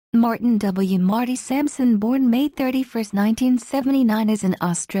Marty Sampson, born May 31, 1979, is an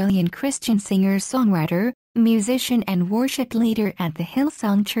Australian Christian singer-songwriter, musician and worship leader at the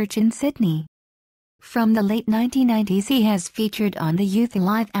Hillsong Church in Sydney. From the late 1990s he has featured on the Youth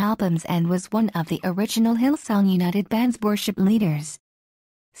Alive albums and was one of the original Hillsong United band's worship leaders.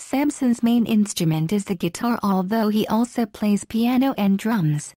 Sampson's main instrument is the guitar, although he also plays piano and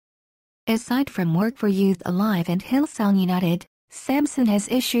drums. Aside from work for Youth Alive and Hillsong United, Sampson has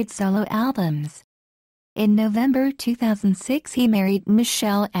issued solo albums. In November 2006 he married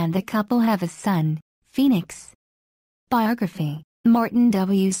Michelle and the couple have a son, Phoenix. Biography. Martin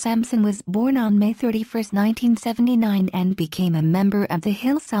W. Sampson was born on May 31, 1979 and became a member of the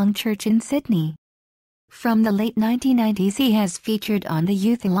Hillsong Church in Sydney. From the late 1990s he has featured on the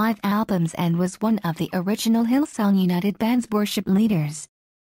Youth Alive albums and was one of the original Hillsong United band's worship leaders.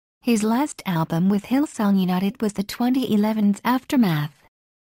 His last album with Hillsong United was the 2011's Aftermath.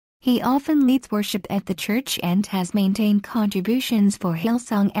 He often leads worship at the church and has maintained contributions for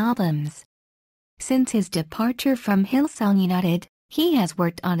Hillsong albums. Since his departure from Hillsong United, he has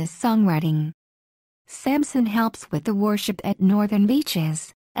worked on his songwriting. Sampson helps with the worship at Northern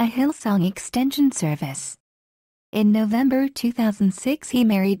Beaches, a Hillsong extension service. In November 2006 he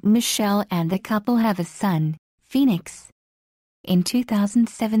married Michelle and the couple have a son, Phoenix. In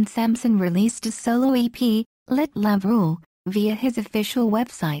 2007 Sampson released a solo EP, Let Love Rule, via his official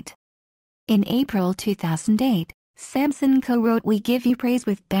website. In April 2008, Sampson co-wrote We Give You Praise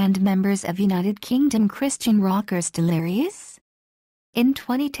with band members of United Kingdom Christian rockers Delirious. In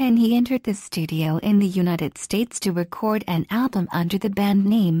 2010 he entered the studio in the United States to record an album under the band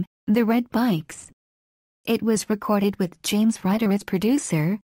name, The Red Bikes. It was recorded with James Ryder as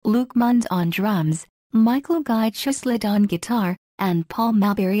producer, Luke Munns on drums, Michael Guy Chuslett on guitar, and Paul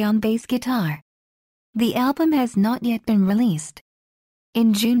Malberry on bass guitar. The album has not yet been released.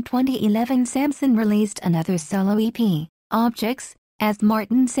 In June 2011 Sampson released another solo EP, Objects, as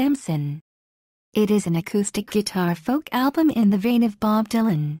Martin Sampson. It is an acoustic guitar folk album in the vein of Bob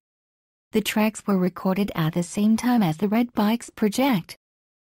Dylan. The tracks were recorded at the same time as the Red Bikes project.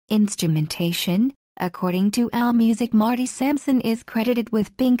 Instrumentation. According to AllMusic, Marty Sampson is credited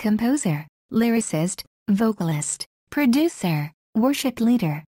with being composer, lyricist, vocalist, producer, worship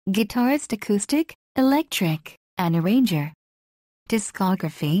leader, guitarist, acoustic, electric, and arranger.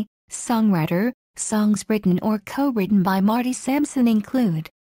 Discography. Songwriter. Songs written or co-written by Marty Sampson include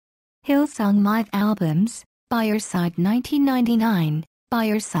Hillsong Live albums, By Your Side 1999, By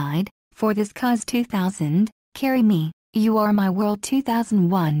Your Side, For This Cause 2000, Carry Me, You Are My World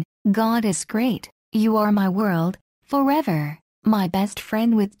 2001, God Is Great, You Are My World, Forever, My Best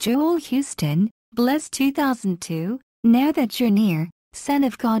Friend with Joel Houston, Bless 2002, Now That You're Near, Son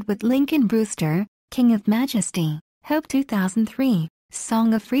of God with Lincoln Brewster, King of Majesty, Hope 2003,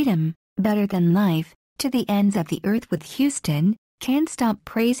 Song of Freedom, Better Than Life, To the Ends of the Earth with Houston, Can't Stop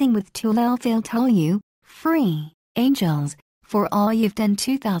Praising with Tulel Phil Tell You, Free, Angels, For All You've Done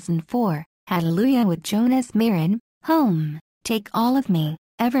 2004, Hallelujah with Jonas Marin, Home, Take All of Me,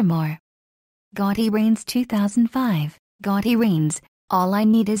 Evermore. God He Reigns 2005, God He Reigns, All I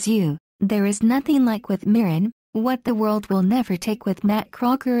Need Is You, There Is Nothing Like with Marin, What the World Will Never Take with Matt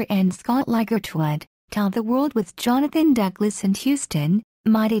Crocker and Scott Ligertwood, Tell the World with Jonathan Douglas and Houston,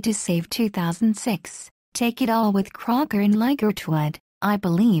 Mighty to Save 2006, Take It All with Crocker and Ligertwood, I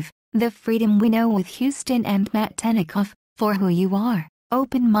Believe, The Freedom We Know with Houston and Matt Tenikoff, For Who You Are,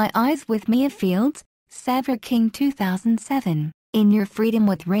 Open My Eyes with Mia Fields, Savor King 2007, In Your Freedom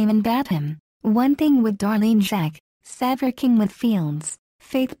with Raymond Batham, One Thing with Darlene Zschech, Savor King with Fields,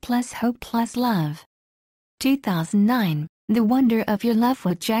 Faith Plus Hope Plus Love. 2009, The Wonder of Your Love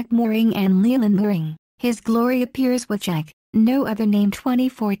with Jack Mooring and Leland Mooring, His Glory Appears with Jack, No Other Name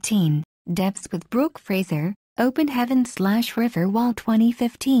 2014, Depths with Brooke Fraser, Open Heaven/River Wall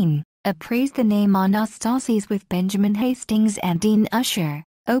 2015, A Praise the Name Anastasis with Benjamin Hastings and Dean Usher,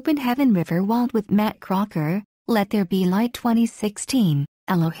 Open Heaven River Wall with Matt Crocker, Let There Be Light 2016,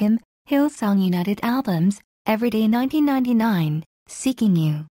 Elohim, Hillsong United albums, Everyday 1999, Seeking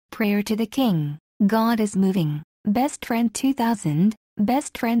You, Prayer to the King, God Is Moving, Best Friend 2000,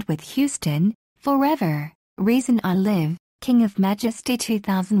 Best Friend with Houston, Forever, Reason I Live, King of Majesty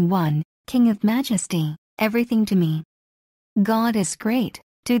 2001, King of Majesty, Everything to Me. God Is Great,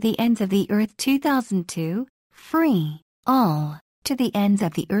 To the Ends of the Earth 2002, Free, All, To the Ends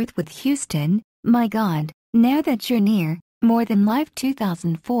of the Earth with Houston, My God, Now That You're Near, More Than Life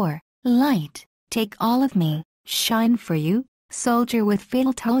 2004, Light, Take All of Me, Shine for You, Soldier with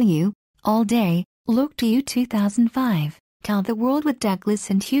Phil Tell You, All Day, Look to You 2005, Tell the World with Douglas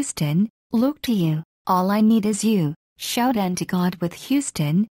and Houston, Look to You, All I Need Is You, Shout Unto God with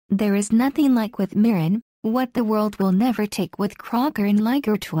Houston, There is nothing like with Mirren, what the world will never take with Crocker and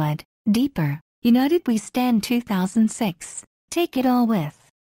Ligertwood. Deeper, United We Stand 2006, Take It All with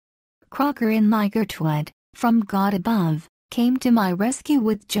Crocker and Ligertwood, From God Above, Came to My Rescue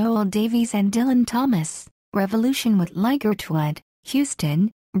with Joel Davies and Dylan Thomas, Revolution with Ligertwood,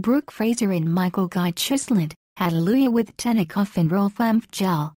 Houston, Brooke Fraser and Michael Guy Chislett, Hallelujah with Tenikoff and Rolf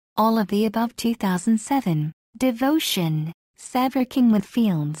Amfgel, All of the Above 2007, Devotion, Sever King with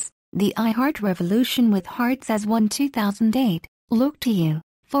Fields, The I Heart Revolution with Hearts as One 2008, Look to You,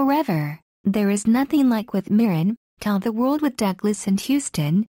 Forever, There Is Nothing Like with Mirren, Tell the World with Douglas and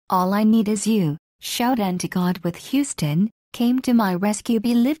Houston, All I Need Is You, Shout Unto God with Houston, Came to My Rescue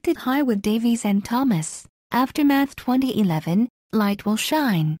Be Lifted High with Davies and Thomas, Aftermath 2011, Light Will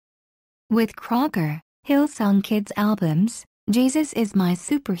Shine. With Crocker, Hillsong Kids albums, Jesus Is My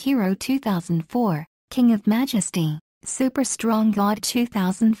Superhero 2004, King of Majesty, Super Strong God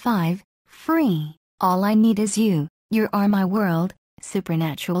 2005, Free, All I Need Is You, You Are My World,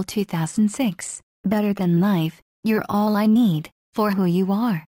 Supernatural 2006, Better Than Life, You're All I Need, For Who You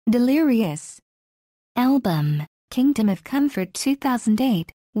Are, Delirious. Album, Kingdom of Comfort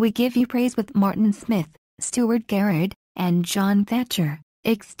 2008, We Give You Praise with Martin Smith, Stuart Garrett, and John Thatcher,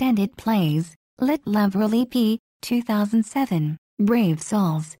 Extended Plays, Let Love Rule EP, 2007, Brave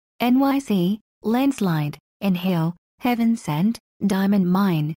Souls, NYC, Landslide, Inhale, Heaven Sent, Diamond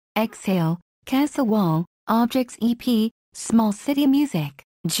Mine, Exhale, Castle Wall, Objects EP, Small City Music,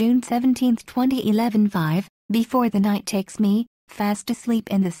 June 17, 2011 5, Before the Night Takes Me, Fast Asleep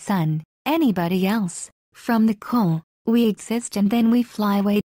in the Sun, Anybody Else, From the Coal, We Exist and Then We Fly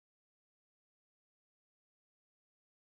Away